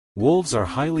Wolves are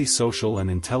highly social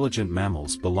and intelligent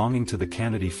mammals belonging to the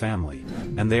Canidae family,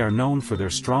 and they are known for their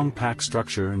strong pack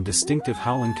structure and distinctive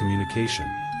howling communication,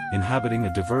 inhabiting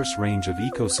a diverse range of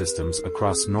ecosystems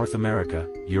across North America,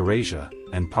 Eurasia,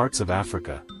 and parts of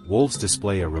Africa. Wolves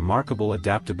display a remarkable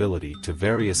adaptability to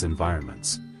various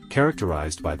environments,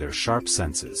 characterized by their sharp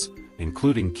senses,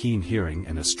 including keen hearing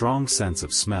and a strong sense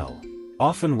of smell,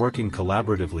 often working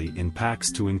collaboratively in packs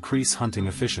to increase hunting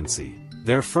efficiency.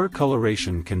 Their fur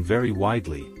coloration can vary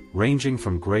widely, ranging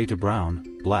from gray to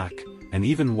brown, black, and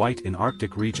even white in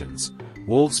Arctic regions.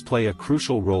 Wolves play a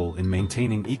crucial role in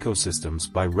maintaining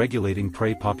ecosystems by regulating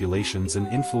prey populations and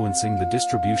influencing the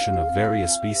distribution of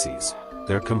various species.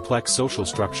 Their complex social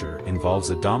structure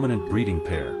involves a dominant breeding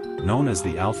pair, known as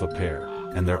the alpha pair,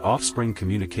 and their offspring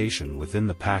communication within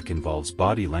the pack involves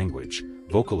body language,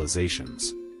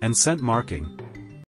 vocalizations, and scent marking,